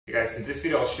Hey guys, in this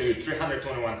video I'll show you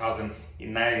 321,000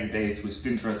 in 90 days with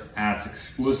Pinterest ads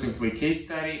exclusively case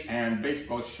study, and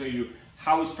basically I'll show you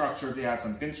how we structure the ads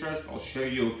on Pinterest. I'll show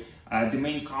you the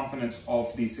main components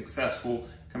of the successful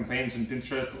campaigns on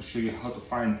Pinterest. I'll show you how to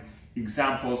find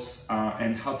examples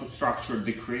and how to structure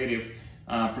the creative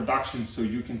production so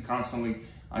you can constantly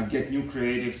get new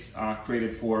creatives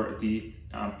created for the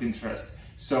Pinterest.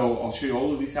 So I'll show you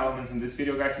all of these elements in this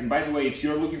video, guys. And by the way, if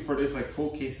you're looking for this like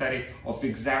full case study of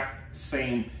exact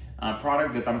same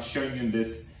product that I'm showing you in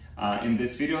this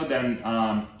video, then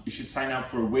you should sign up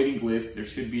for a waiting list. There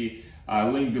should be a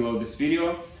link below this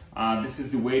video. This is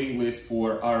the waiting list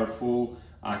for our full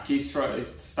case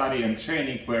study and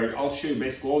training, where I'll show you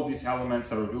basically all of these elements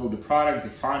that reveal the product,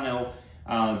 the funnel,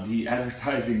 the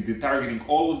advertising, the targeting,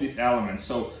 all of these elements.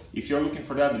 So if you're looking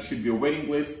for that, there should be a waiting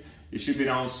list. It should be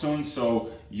announced soon,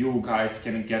 so you guys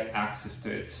can get access to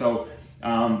it. So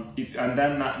now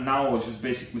I'll just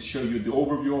basically show you the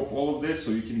overview of all of this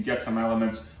so you can get some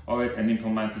elements of it and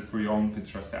implement it for your own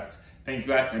Pinterest ads. Thank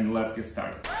you guys, and let's get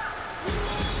started.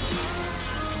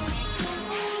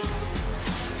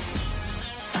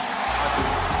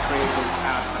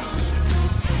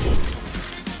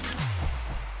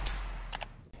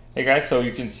 Hey guys, so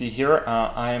you can see here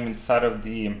I am inside of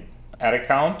the ad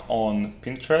account on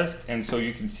Pinterest, and so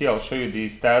you can see, I'll show you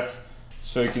these stats.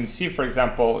 So you can see, for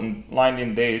example, in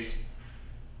 19 days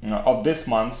of this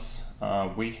month,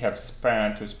 we're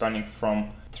spending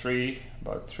from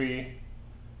about three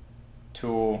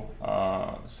to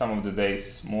some of the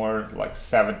days more like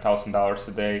 $7,000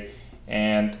 a day,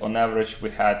 and on average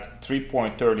we had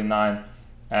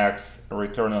 3.39x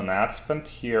return on ad spend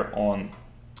here on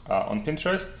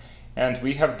Pinterest. And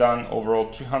we have done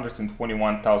overall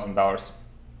 $321,000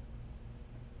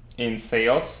 in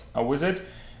sales with it.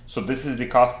 So this is the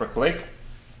cost per click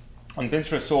on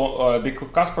Pinterest. So the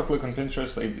cost per click on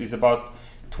Pinterest is about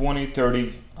 20,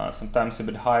 30, sometimes a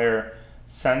bit higher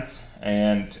cents.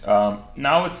 And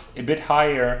now it's a bit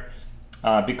higher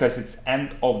because it's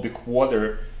end of the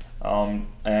quarter,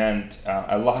 and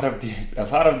a lot of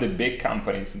the big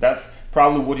companies. That's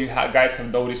probably what you guys have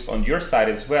noticed on your side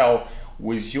as well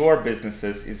with your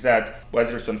businesses, is that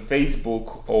whether it's on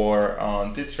Facebook or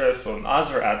on Pinterest or on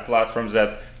other ad platforms,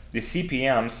 that the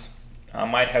CPMs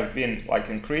might have been like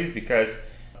increased because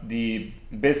the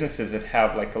businesses that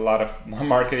have like a lot of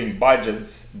marketing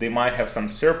budgets, they might have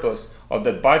some surplus of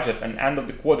that budget, and end of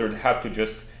the quarter they have to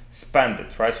just spend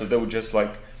it, right? So they would just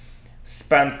like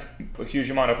spend a huge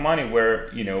amount of money,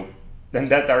 where then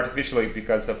that artificially,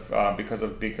 because of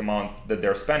big amount that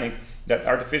they're spending, that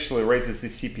artificially raises the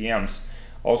CPMs.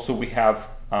 Also, we have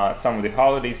some of the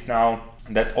holidays now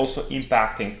that also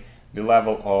impacting the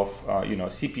level of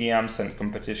CPMs and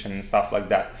competition and stuff like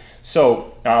that.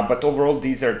 So, but overall,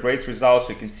 these are great results.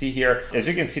 You can see here, as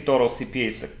you can see, total CPA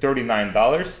is like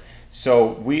 $39.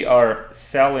 So we are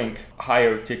selling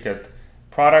higher ticket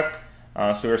product.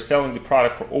 So we're selling the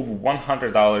product for over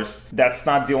 $100. That's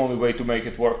not the only way to make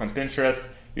it work on Pinterest.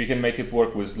 You can make it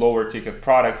work with lower ticket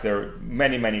products. There are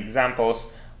many examples.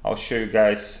 I'll show you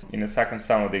guys in a second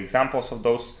some of the examples of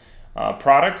those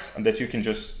products that you can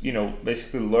just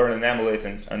basically learn and emulate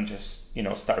and just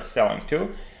start selling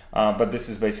too. But this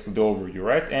is basically the overview,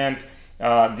 right? And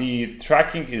the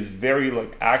tracking is very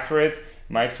accurate.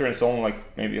 My experience, only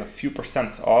like maybe a few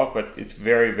percent off, but it's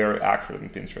very accurate in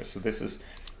Pinterest. So this is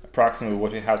approximately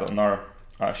what we had on our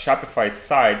Shopify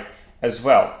side as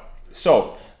well.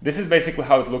 So this is basically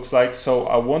how it looks like. So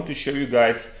I want to show you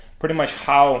guys pretty much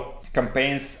how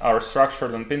campaigns are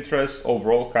structured on Pinterest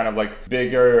overall, kind of like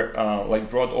bigger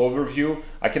broad overview.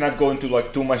 I cannot go into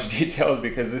like too much details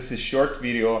because this is short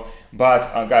video,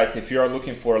 but guys, if you are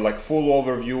looking for like full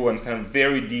overview and kind of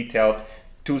very detailed,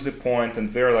 to the point, and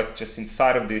very just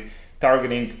inside of the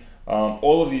targeting,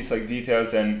 all of these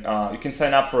details, and you can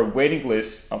sign up for a waiting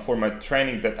list for my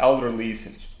training that I'll release.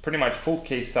 It's pretty much full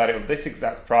case study of this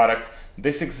exact product,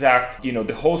 this exact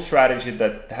the whole strategy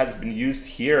that has been used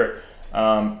here.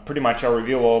 Pretty much I'll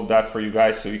reveal all of that for you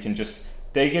guys, so you can just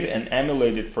take it and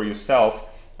emulate it for yourself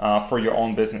for your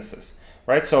own businesses,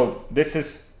 right? So this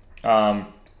is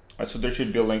so there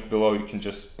should be a link below. You can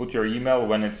just put your email.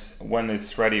 When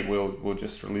it's ready, we'll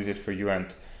just release it for you,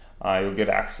 and you'll get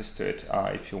access to it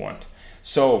if you want.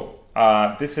 So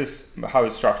this is how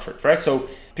it's structured, right? So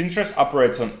Pinterest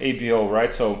operates on ABO,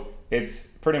 right? So it's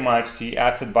pretty much the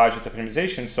ad set budget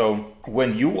optimization. So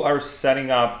when you are setting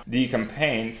up the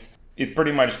campaigns, it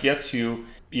pretty much gets you,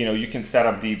 you can set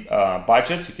up the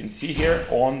budgets. You can see here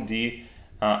on the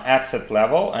ad set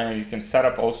level, and you can set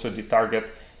up also the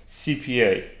target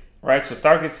CPA, right? So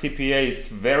target CPA is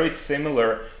very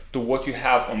similar to what you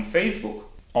have on Facebook.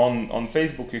 on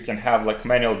Facebook you can have like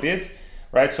manual bid,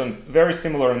 right? So very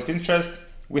similar on Pinterest.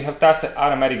 We have tested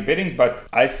automatic bidding, but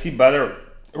I see better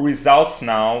results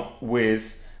now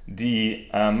with the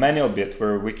manual bid,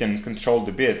 where we can control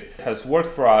the bid. It has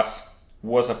worked for us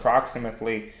was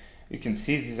approximately, you can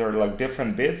see these are like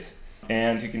different bids,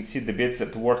 and you can see the bids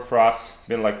that worked for us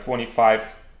been like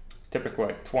 25, typically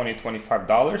like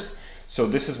 $20-25. So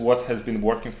this is what has been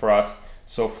working for us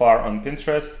so far on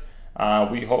Pinterest.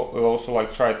 We also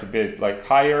like try to bid like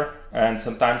higher, and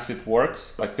sometimes it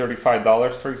works, like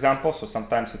 $35 for example. So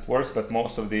sometimes it works, but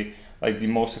most of the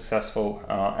most successful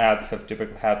ads have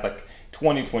typically had like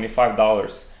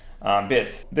 $20-25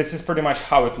 bid. This is pretty much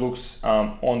how it looks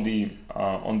on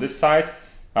this side.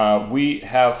 We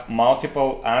have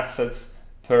multiple assets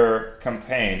per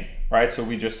campaign, right? So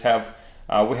we just have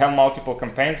multiple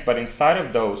campaigns, but inside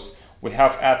of those we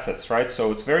have assets, right?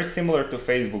 So it's very similar to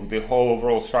Facebook. The whole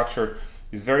overall structure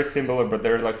is very similar, but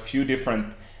there are like few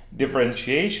different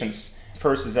differentiations.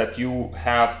 First is that you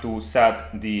have to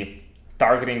set the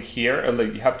targeting here,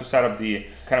 like you have to set up the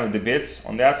kind of the bids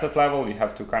on the asset level. You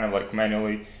have to kind of like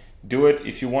manually do it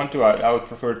if you want to. I would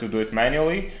prefer to do it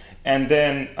manually, and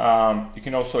then you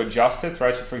can also adjust it,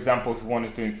 right? So for example, if you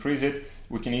wanted to increase it,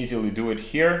 we can easily do it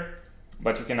here,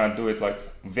 but you cannot do it like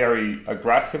very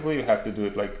aggressively. You have to do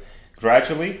it like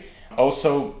gradually.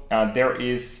 Also, there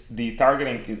is the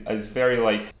targeting is very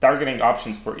like targeting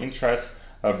options for interest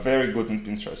are very good in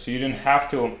Pinterest. So you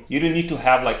don't need to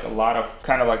have like a lot of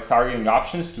kind of like targeting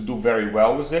options to do very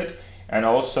well with it. And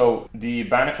also the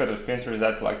benefit of Pinterest is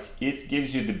that like it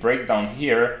gives you the breakdown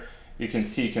here. You can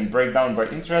see, you can break down by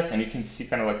interest, and you can see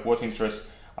kind of like what interests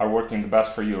are working the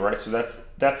best for you, right? So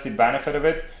that's the benefit of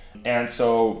it. And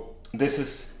so this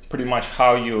is pretty much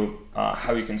how you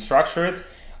can structure it.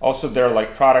 Also, there are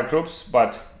like product groups,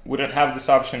 but we don't have this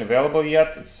option available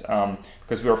yet. It's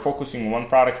because we are focusing on one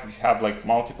product. If you have like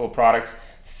multiple products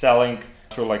selling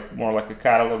through like more like a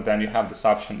catalog, then you have this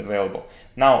option available.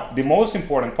 Now, the most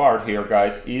important part here,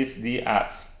 guys, is the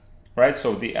ads, right?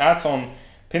 So the ads on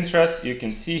Pinterest, you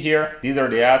can see here, these are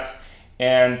the ads,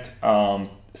 and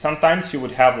sometimes you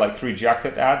would have like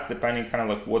rejected ads depending kind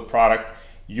of like what product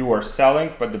you are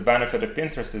selling. But the benefit of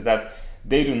Pinterest is that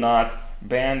they do not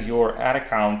ban your ad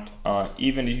account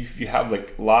even if you have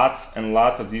like lots and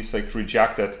lots of these like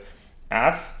rejected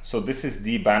ads. So this is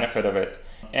the benefit of it.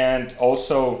 And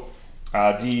also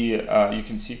you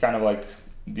can see kind of like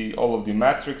all of the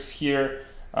metrics here.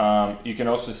 You can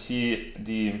also see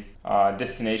the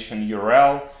destination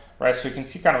URL, right? So you can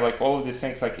see kind of like all of these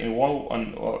things like in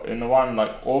one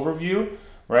like overview,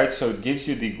 right? So it gives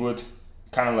you the good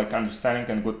kind of like understanding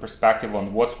and good perspective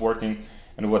on what's working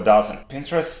and what doesn't.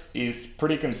 Pinterest is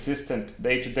pretty consistent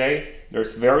day to day.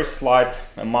 There's very slight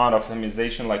amount of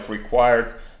optimization like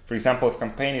required. For example, if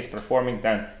campaign is performing,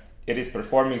 then it is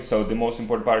performing. So the most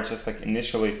important part is just like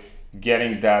initially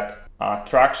getting that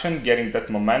traction, getting that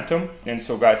momentum. And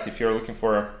so guys, if you're looking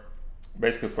for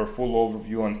basically for full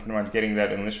overview and pretty much getting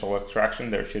that initial traction,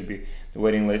 there should be the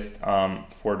waiting list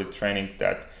for the training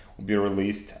that will be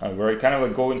released, where I kind of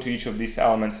like go into each of these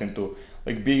elements into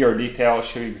like bigger detail,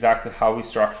 show you exactly how we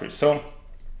structure it. So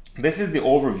this is the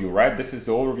overview, right? This is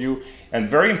the overview, and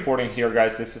very important here,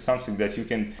 guys, this is something that you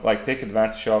can like take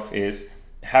advantage of, is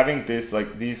having this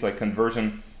like these like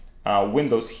conversion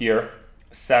windows here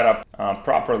set up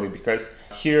properly, because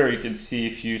here you can see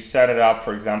if you set it up,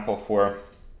 for example, for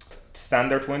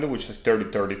standard window, which is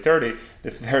 30-30-30,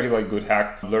 this very like good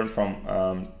hack I learned from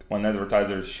one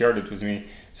advertiser shared it with me.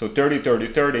 So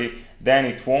 30-30-30, then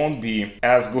it won't be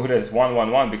as good as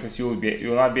 1-1-1, because you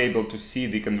will not be able to see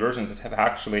the conversions that have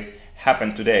actually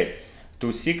happened today.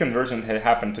 To see conversion that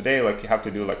happened today, like you have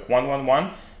to do like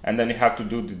 1-1-1, and then you have to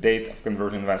do the date of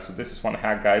conversion event. So this is one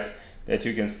hack, guys, that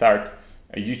you can start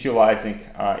utilizing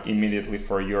immediately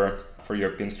for your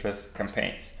Pinterest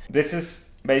campaigns. This is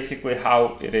basically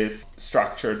how it is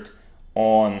structured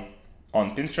on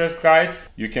Pinterest, guys.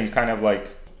 You can kind of like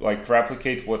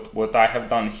replicate what I have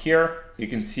done here. You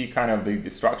can see kind of the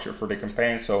structure for the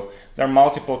campaign. So there are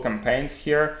multiple campaigns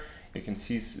here. You can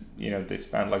see, you know, they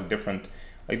spend like different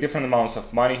amounts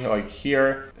of money. Like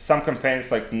here, some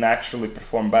campaigns like naturally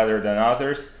perform better than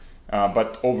others,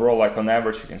 but overall, like on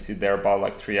average, you can see they're about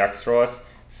like 3x ROAS.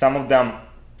 Some of them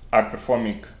are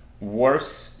performing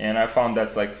worse, and I found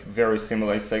that's like very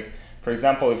similar. It's like, for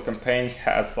example, if campaign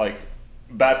has like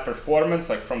bad performance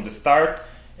like from the start,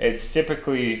 it's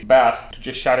typically best to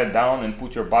just shut it down and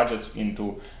put your budgets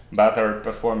into better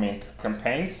performing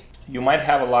campaigns. You might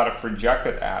have a lot of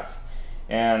rejected ads,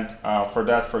 and for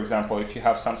that, for example, if you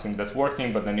have something that's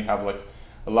working but then you have like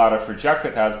a lot of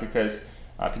rejected ads because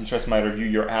Pinterest might review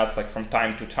your ads like from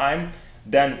time to time,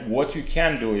 then what you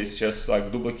can do is just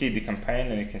like duplicate the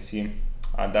campaign, and you can see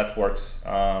that works.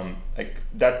 Like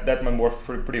that might work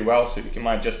pretty well. So you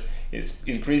might just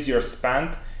increase your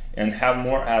spend and have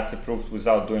more ads approved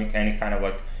without doing any kind of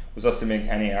like, without submitting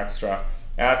any extra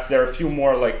ads. There are a few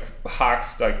more like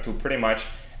hacks like to pretty much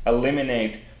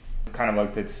eliminate kind of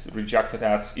like this rejected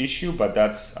ads issue, but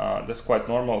that's quite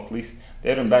normal. At least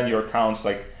they don't ban your accounts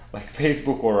like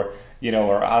Facebook or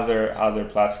or other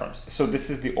platforms. So this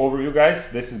is the overview,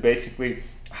 guys. This is basically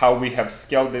how we have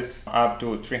scaled this up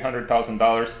to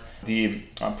 $300,000. The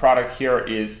product here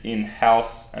is in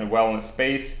health and wellness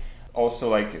space, also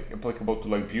like applicable to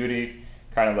like beauty,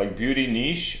 kind of like beauty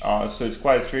niche. So it's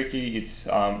quite tricky. It's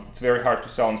very hard to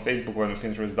sell on Facebook when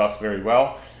Pinterest does very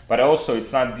well. But also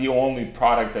it's not the only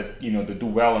product that that do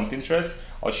well on Pinterest.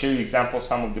 I'll show you examples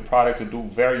some of the products that do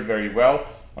very well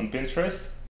on Pinterest.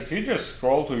 If you just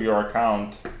scroll to your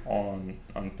account on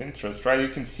Pinterest, right, you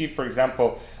can see, for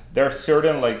example, there are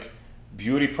certain like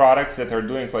beauty products that are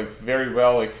doing like very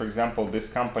well. Like for example, this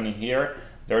company here,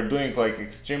 they're doing like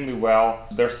extremely well.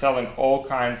 They're selling all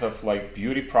kinds of like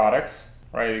beauty products,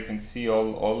 right? You can see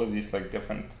all of these like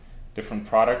different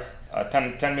products,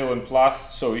 10 million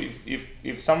plus. So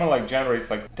if someone like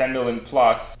generates like 10 million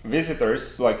plus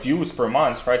visitors like views per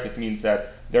month, right, it means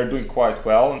that they're doing quite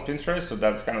well on Pinterest. So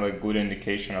that's kind of like good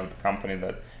indication of the company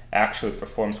that actually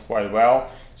performs quite well.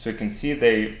 So you can see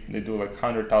they do like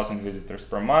 100,000 visitors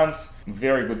per month,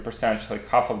 very good percentage, like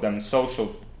half of them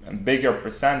social, and bigger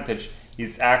percentage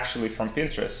is actually from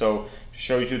Pinterest. So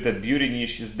shows you that beauty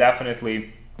niche is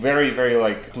definitely very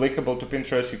like applicable to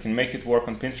Pinterest. You can make it work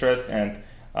on Pinterest, and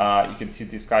you can see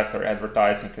these guys are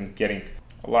advertising and getting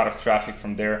a lot of traffic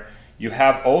from there. You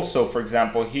have also, for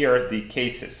example, here the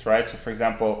cases, right? So for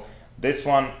example, this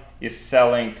one is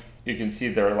selling, you can see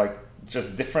they're like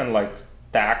just different like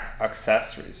tag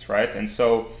accessories, right? And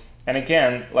so, and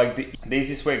again, like the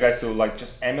easiest way, guys, to like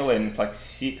just emulate and like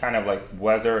see kind of like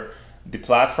whether the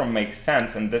platform makes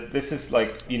sense. And that this is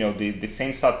like the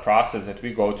same thought process that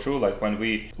we go through like when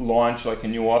we launch like a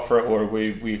new offer, or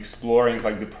we exploring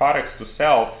like the products to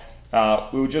sell.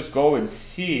 We'll just go and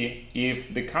see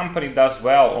if the company does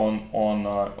well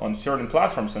on certain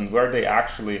platforms and where they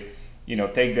actually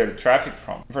take their traffic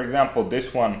from. For example,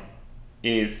 this one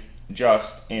is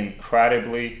just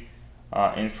incredibly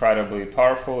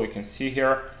powerful. You can see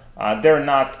here they're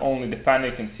not only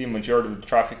dependent. You can see majority of the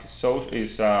traffic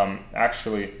is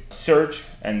actually search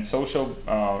and social.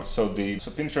 So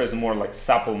Pinterest is more like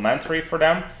supplementary for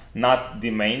them, not the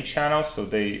main channel. So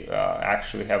they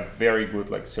actually have very good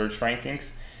like search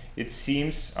rankings, it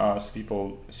seems. So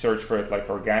people search for it like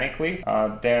organically.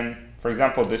 Then for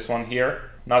example, this one here,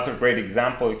 another great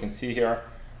example. You can see here.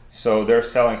 So they're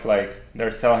selling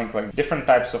like different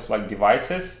types of like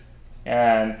devices,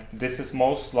 and this is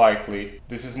most likely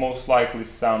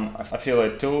some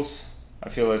affiliate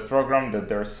program that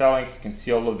they're selling. You can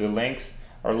see all of the links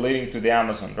are leading to the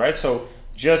Amazon, right? So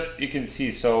just you can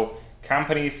see, so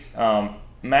companies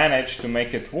manage to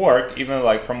make it work, even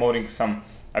like promoting some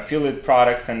affiliate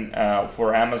products and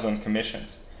for Amazon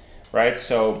commissions, right?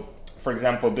 So for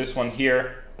example, this one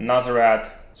here, another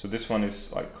ad. So this one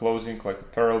is like clothing, like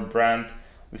apparel brand.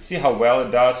 Let's see how well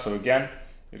it does. So again,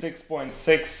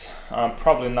 6.6,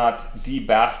 probably not the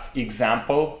best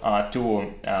example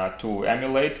to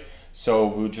emulate. So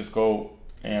we'll just go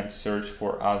and search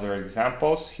for other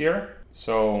examples here.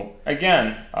 So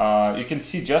again, you can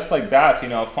see just like that,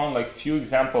 I found like few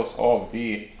examples of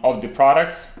the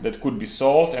products that could be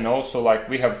sold, and also like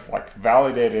we have like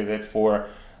validated it for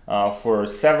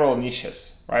several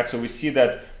niches, right? So we see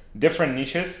that different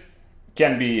niches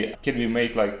can be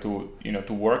made like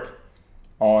to work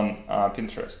on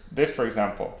Pinterest. This, for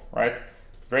example, right?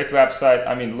 Great website.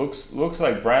 I mean, looks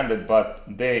like branded, but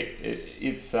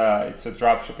it's a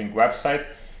dropshipping website.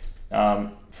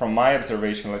 From my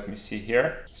observation, let me see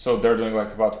here. So they're doing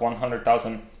like about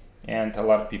 100,000, and a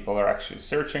lot of people are actually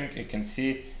searching. You can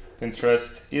see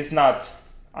Pinterest is not,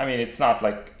 I mean, it's not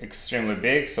like extremely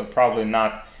big, so probably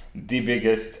not the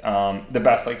biggest, the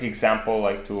best like example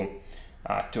like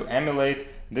to emulate.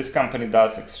 This company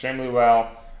does extremely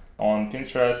well on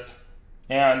Pinterest.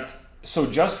 And so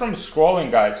just from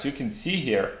scrolling, guys, you can see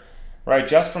here, right?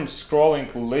 Just from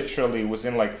scrolling literally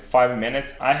within like 5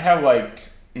 minutes, I have like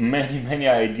many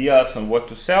ideas on what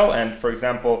to sell. And for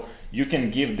example, you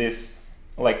can give this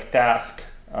like task,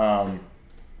 for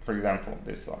example,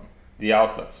 this one, the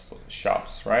outlet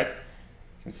shops, right?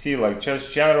 You can see like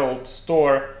just general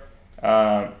store,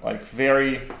 like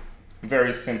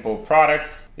very simple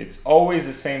products. It's always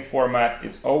the same format.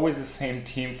 It's always the same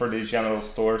team for these general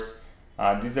stores.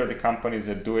 These are the companies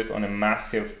that do it on a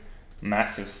massive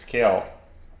massive scale.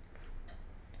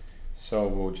 So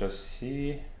we'll just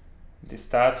see the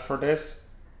stats for this.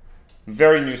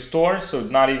 Very new store, so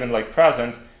not even like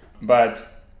present, but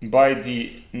by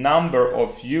the number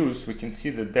of views, we can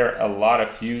see that there are a lot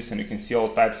of views, and you can see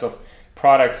all types of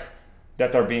products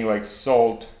that are being like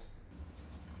sold.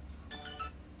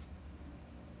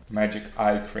 Magic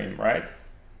eye cream, right?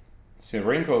 See,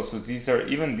 wrinkles. So these are,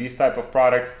 even these type of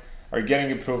products are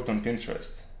getting approved on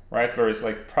Pinterest, right? Whereas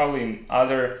like probably in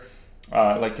other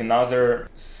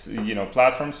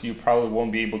platforms, you probably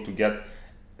won't be able to get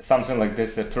something like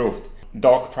this approved.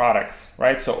 Dog products,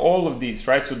 right? So all of these,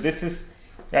 right? So this is,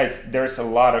 guys, there's a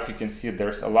lot of, you can see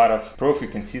there's a lot of proof. You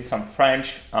can see some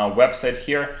French website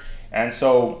here. And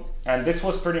this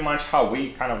was pretty much how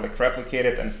we kind of like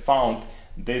replicated and found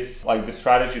this, like the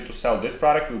strategy to sell this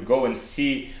product. We'll go and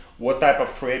see what type of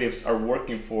creatives are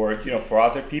working for, for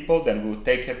other people. Then we'll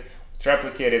take it,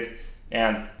 replicate it,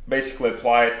 and basically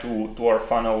apply it to our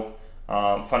funnel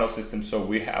system. So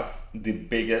we have the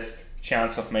biggest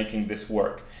chance of making this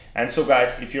work. And so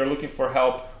guys, if you're looking for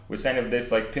help with any of this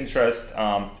like Pinterest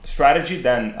strategy,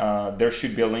 then there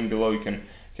should be a link below. You can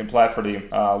apply for the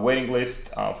waiting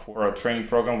list for a training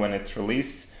program when it's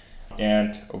released,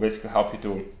 and will basically help you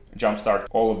to jumpstart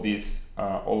all of these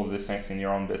things in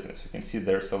your own business. You can see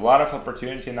there's a lot of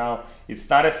opportunity now. It's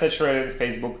not as saturated as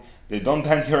Facebook. They don't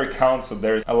ban your account, so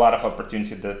there's a lot of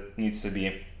opportunity that needs to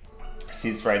be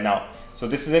seized right now. So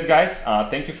this is it, guys.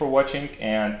 Thank you for watching,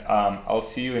 and I'll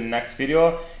see you in the next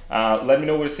video. Let me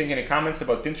know what you think in the comments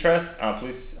about Pinterest.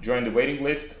 Please join the waiting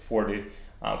list for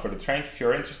the training if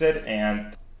you're interested,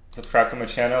 and subscribe to my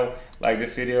channel, like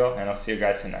this video, and I'll see you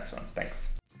guys in the next one.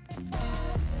 Thanks.